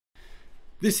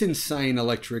This insane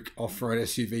electric off-road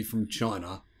SUV from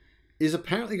China is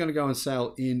apparently going to go on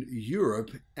sale in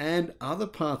Europe and other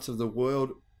parts of the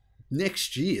world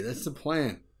next year. That's the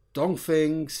plan.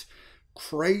 Dongfeng's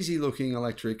crazy looking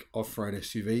electric off-road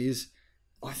SUV is,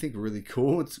 I think, really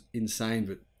cool. It's insane,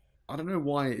 but I don't know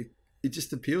why it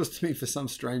just appeals to me for some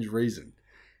strange reason.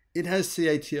 It has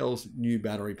CATL's new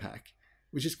battery pack,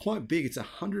 which is quite big. It's a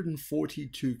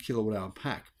 142 kilowatt hour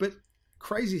pack. But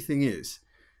crazy thing is,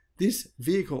 this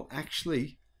vehicle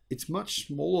actually, it's much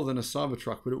smaller than a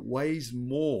Cybertruck, but it weighs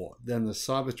more than the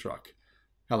Cybertruck.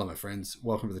 Hello, my friends.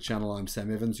 Welcome to the channel. I'm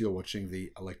Sam Evans. You're watching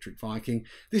the Electric Viking.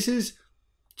 This is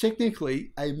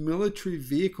technically a military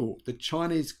vehicle the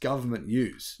Chinese government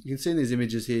use. You can see in these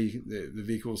images here, the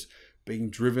vehicle's being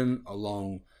driven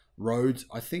along roads,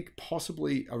 I think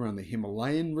possibly around the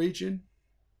Himalayan region,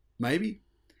 maybe.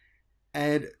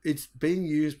 And it's being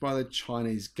used by the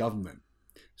Chinese government.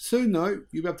 Soon though,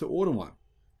 you'll be able to order one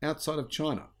outside of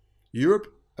China. Europe,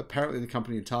 apparently the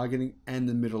company are targeting, and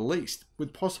the Middle East,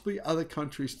 with possibly other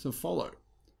countries to follow.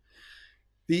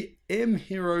 The M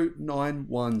Hero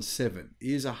 917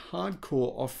 is a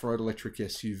hardcore off-road electric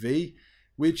SUV,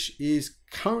 which is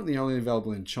currently only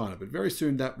available in China, but very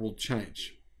soon that will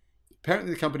change.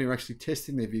 Apparently the company are actually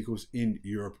testing their vehicles in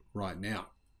Europe right now.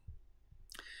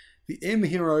 The M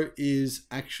Hero is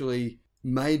actually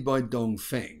made by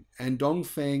Dongfeng, and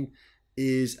Dongfeng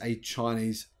is a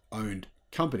Chinese-owned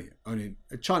company, owning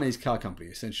a Chinese car company,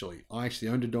 essentially. I actually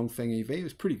owned a Dongfeng EV. It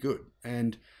was pretty good,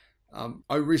 and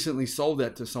I recently sold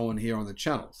that to someone here on the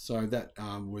channel. So that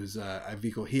was a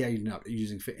vehicle he ended up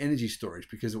using for energy storage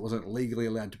because it wasn't legally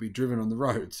allowed to be driven on the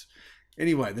roads.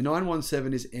 Anyway, the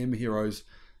 917 is M Hero's.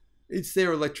 It's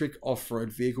their electric off-road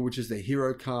vehicle, which is their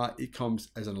hero car. It comes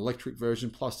as an electric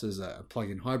version, plus there's a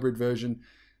plug-in hybrid version.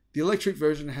 The electric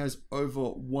version has over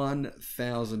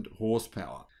 1,000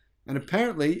 horsepower. And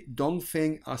apparently,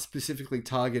 Dongfeng are specifically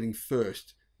targeting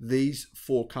first these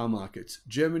four car markets: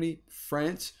 Germany,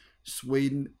 France,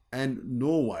 Sweden, and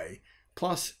Norway,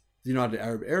 plus the United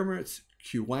Arab Emirates,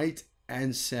 Kuwait,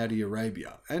 and Saudi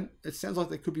Arabia. And it sounds like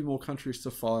there could be more countries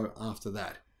to follow after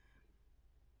that.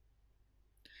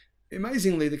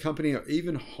 Amazingly, the company are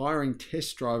even hiring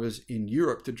test drivers in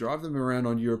Europe to drive them around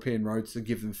on European roads to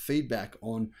give them feedback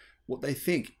on what they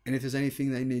think and if there's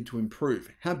anything they need to improve.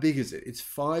 How big is it? It's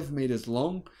 5 meters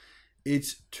long.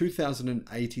 It's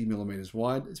 2,080 millimeters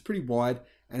wide. It's pretty wide,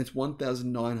 and it's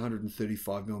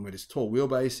 1,935 millimeters tall.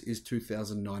 Wheelbase is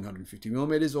 2,950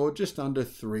 millimeters, or just under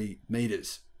 3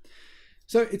 meters.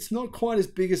 So it's not quite as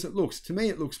big as it looks. To me,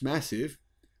 it looks massive,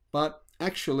 but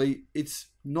actually it's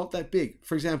not that big.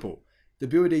 For example, the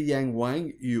BYD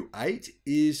Yangwang U8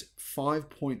 is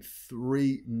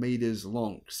 5.3 meters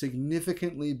long,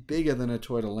 significantly bigger than a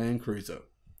Toyota Land Cruiser.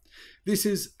 This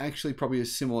is actually probably a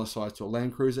similar size to a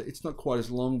Land Cruiser. It's not quite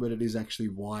as long, but it is actually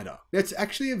wider. It's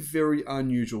actually a very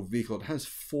unusual vehicle. It has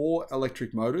 4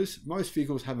 electric motors. Most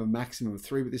vehicles have a maximum of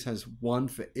 3, but this has 1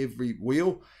 for every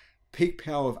wheel. Peak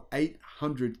power of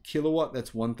 800 kilowatt,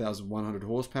 that's 1,100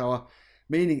 horsepower,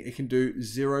 meaning it can do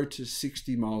 0 to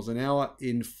 60 miles an hour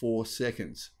in 4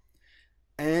 seconds.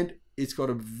 And it's got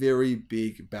a very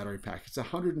big battery pack. It's a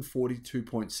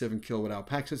 142.7 kilowatt hour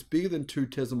pack, so it's bigger than 2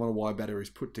 Tesla Model Y batteries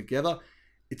put together.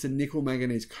 It's a nickel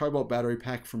manganese cobalt battery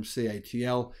pack from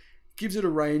CATL. Gives it a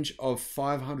range of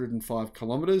 505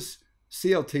 kilometers,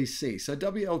 CLTC. So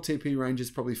WLTP range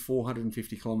is probably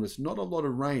 450 kilometers. Not a lot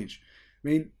of range. I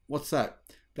mean, what's that?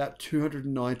 About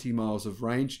 290 miles of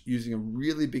range using a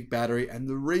really big battery. And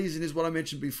the reason is what I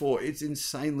mentioned before. It's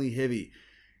insanely heavy.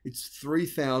 It's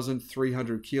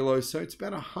 3,300 kilos, so it's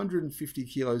about 150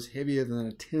 kilos heavier than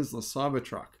a Tesla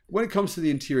Cybertruck. When it comes to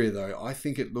the interior though, I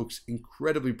think it looks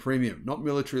incredibly premium, not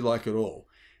military-like at all.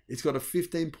 It's got a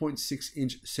 15.6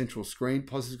 inch central screen,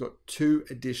 plus it's got 2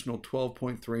 additional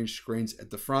 12.3 inch screens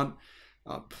at the front.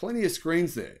 Plenty of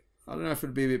screens there. I don't know if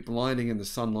it'd be a bit blinding in the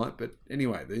sunlight, but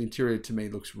anyway, the interior to me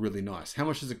looks really nice. How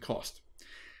much does it cost?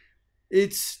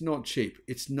 It's not cheap.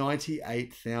 It's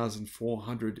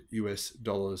 $98,400 US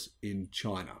in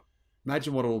China.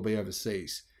 Imagine what it will be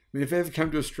overseas. I mean, if it ever came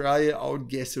to Australia, I would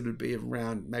guess it would be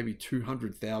around maybe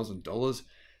 $200,000.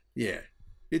 Yeah,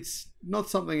 it's not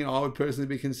something I would personally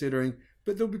be considering,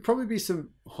 but there'll probably be some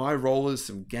high rollers,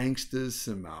 some gangsters,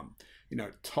 some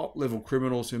top level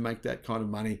criminals who make that kind of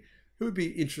money, who would be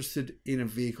interested in a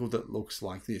vehicle that looks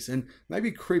like this. And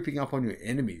maybe creeping up on your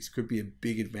enemies could be a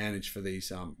big advantage for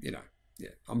these,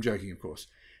 yeah, I'm joking, of course.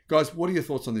 Guys, what are your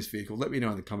thoughts on this vehicle? Let me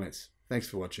know in the comments. Thanks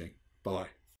for watching. Bye.